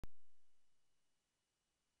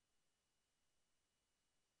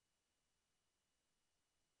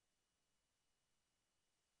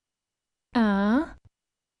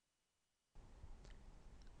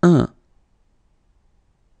un,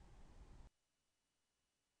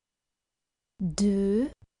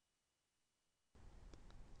 2,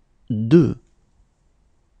 deux,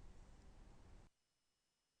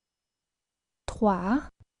 3,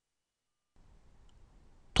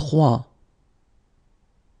 trois,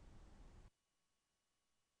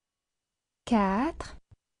 4,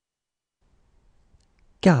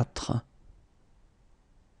 quatre,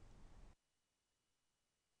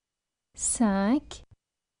 5,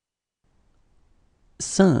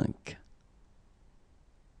 cinq,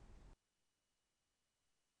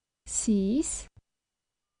 6,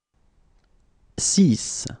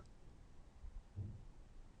 six,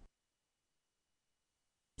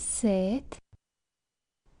 7,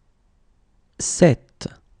 sept,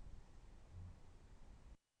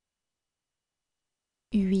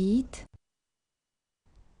 8,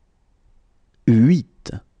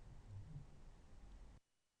 huit,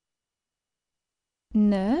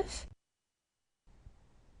 9,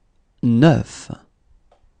 neuf,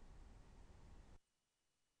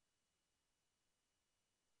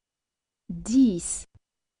 10,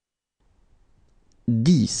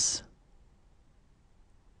 dix,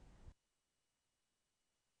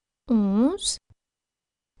 11,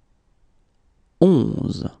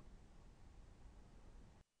 onze,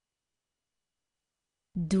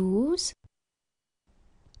 12,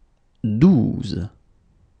 douze,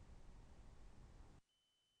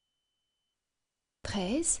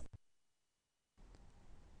 13,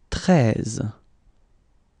 treize,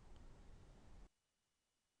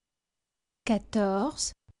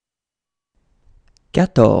 14,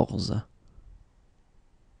 quatorze,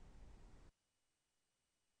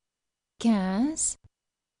 15,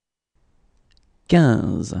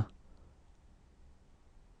 quinze,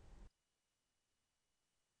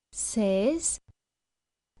 16,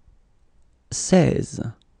 seize,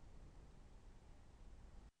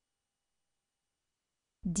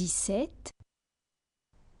 17,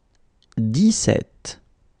 dix-sept,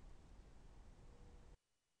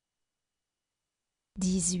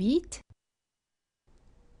 18,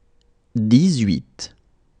 dix-huit,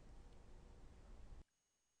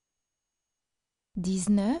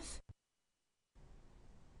 19,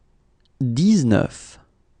 dix-neuf,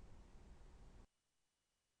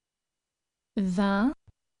 20,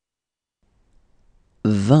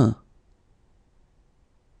 vingt,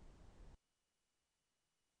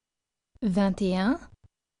 21,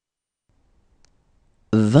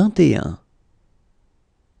 vingt et un,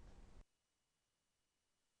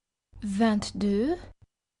 22,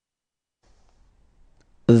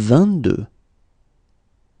 vingt-deux,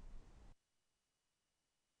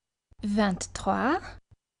 23,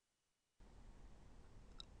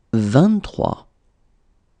 vingt-trois,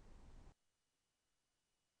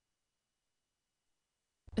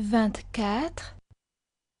 24,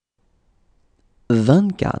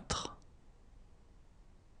 vingt-quatre,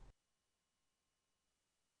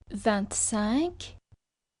 25,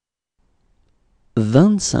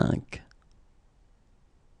 vingt-cinq,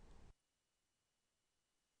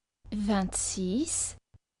 26,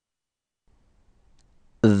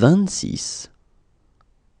 vingt-six,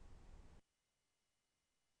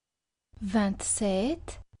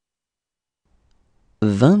 27,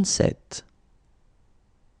 vingt-sept,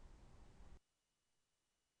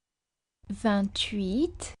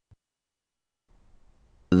 28,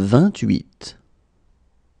 vingt-huit,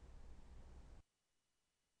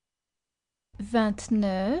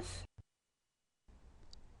 29,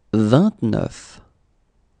 vingt-neuf,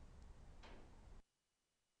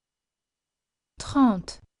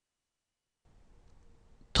 30,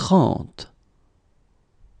 trente,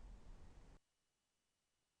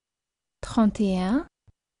 31,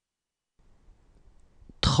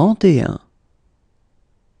 trente et un,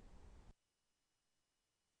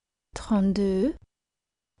 32,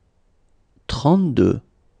 trente-deux,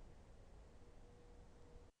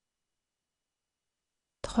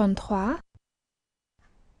 33,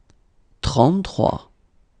 trente-trois,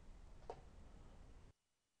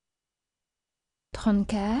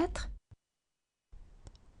 34,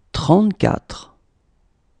 trente-quatre,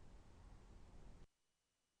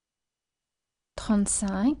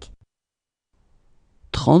 35,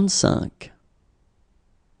 trente-cinq,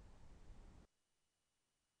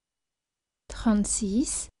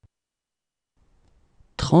 36,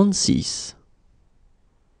 trente-six,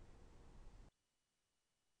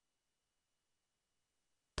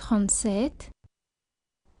 37,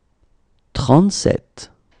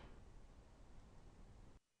 trente-sept,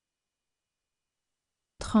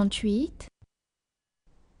 38,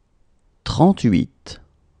 trente-huit,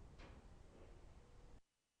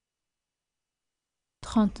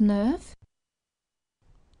 39,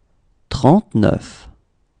 39,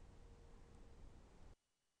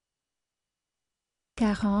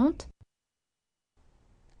 40,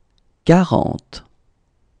 40,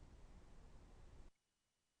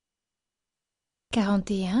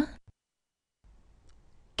 41,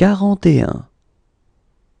 41,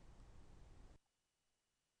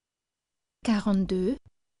 42,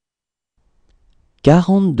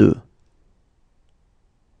 42,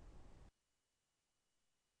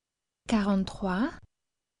 43,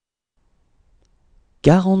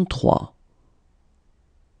 43,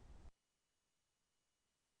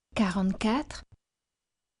 44,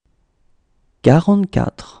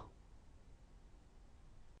 44,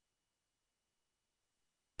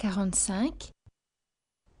 45,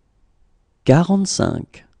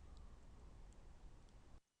 45,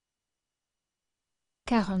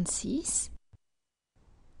 46,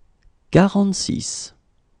 46,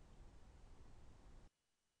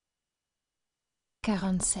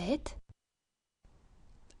 47,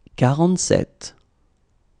 47,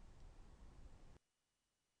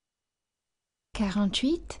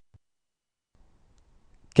 48,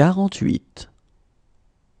 48,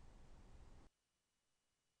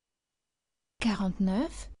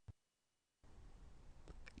 49,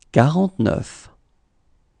 49,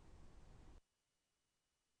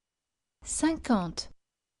 50,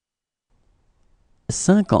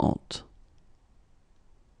 50,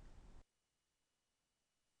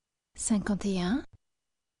 51,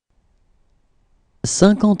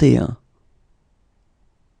 51,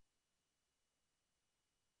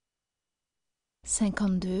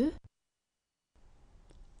 52,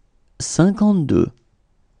 52,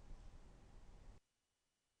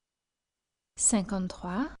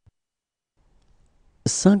 53, 53,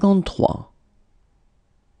 54,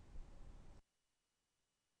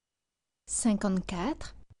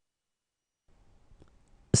 54,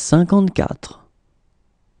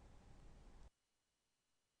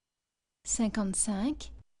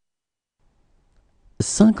 55,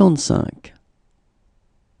 55,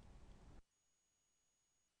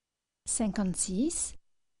 56,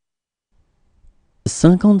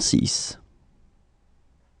 56,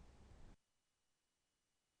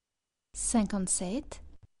 57,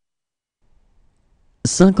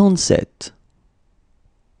 57,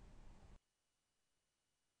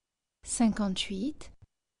 58,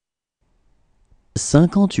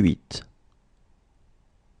 58,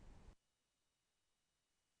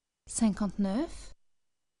 59,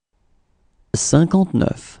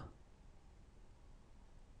 59,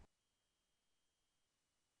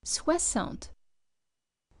 60,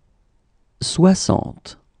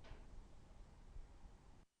 60,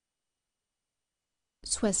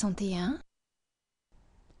 61,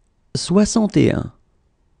 61,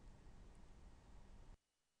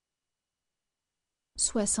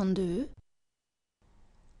 62,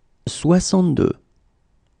 62,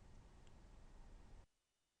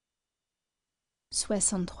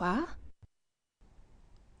 63,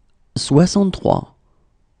 63,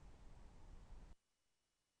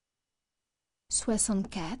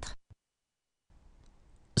 64,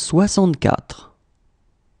 64,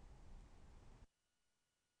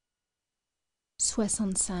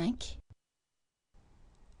 65,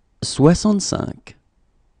 65,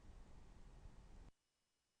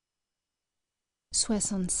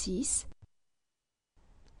 66,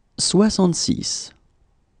 66,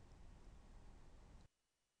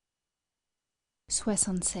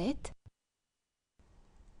 67,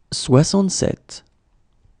 67,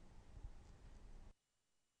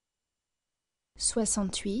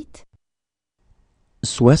 68,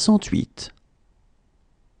 68,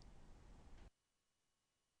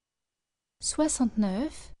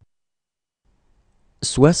 69,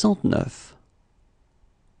 69,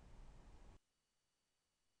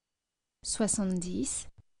 70,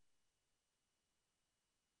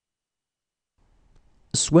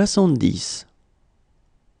 70,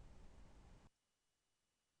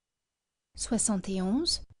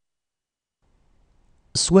 71,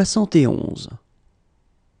 71,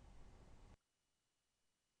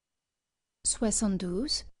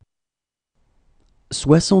 72,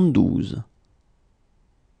 72,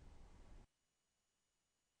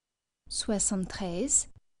 73,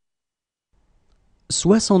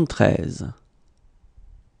 73,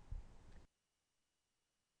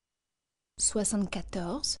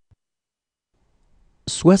 74,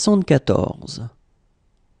 74,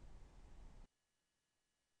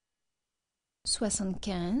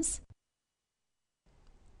 75,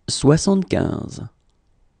 75,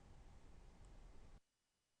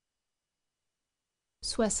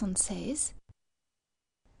 76,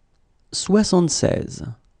 76,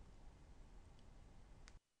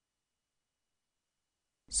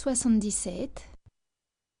 77,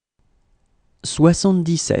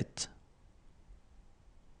 77,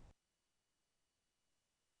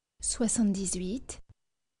 78,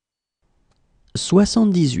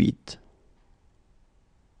 78,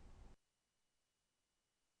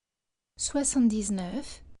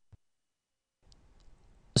 79,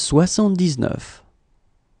 79,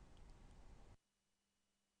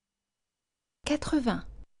 80,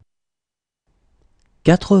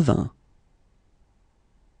 80,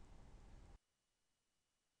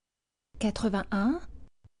 81,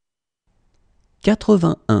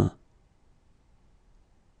 81,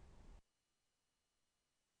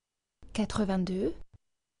 82,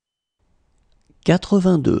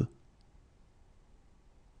 82,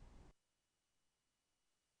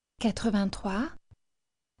 83,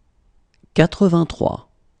 83,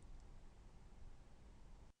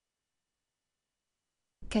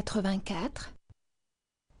 84,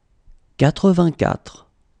 84,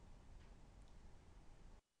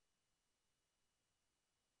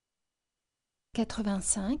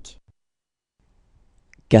 85, 85,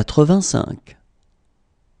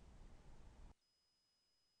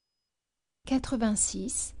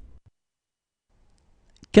 86,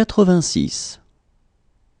 86,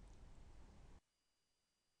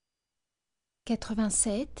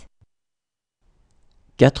 87,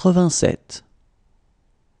 87,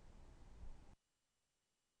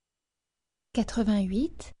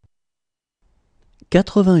 88,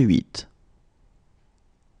 88,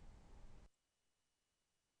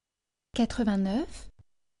 89,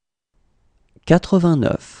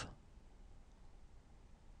 89,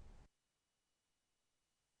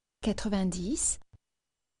 90,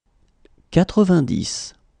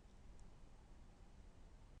 90,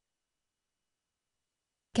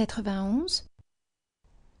 91,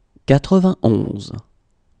 91,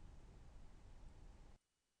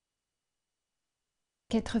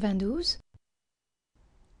 92,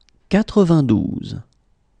 92,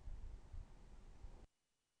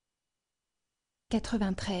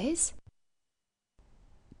 93,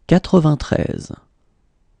 93,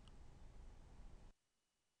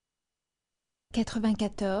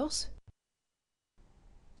 94,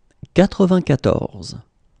 94,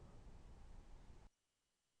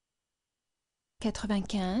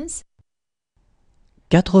 95,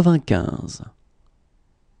 95,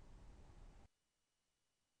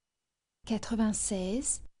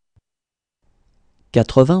 96,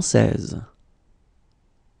 96,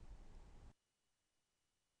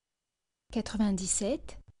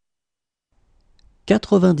 97,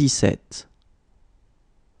 97,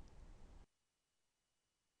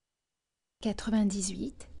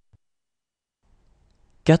 98,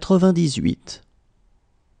 98,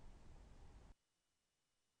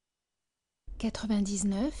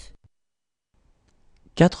 99,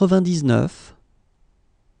 99,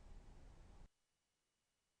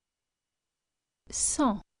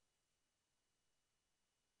 100,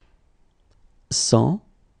 100,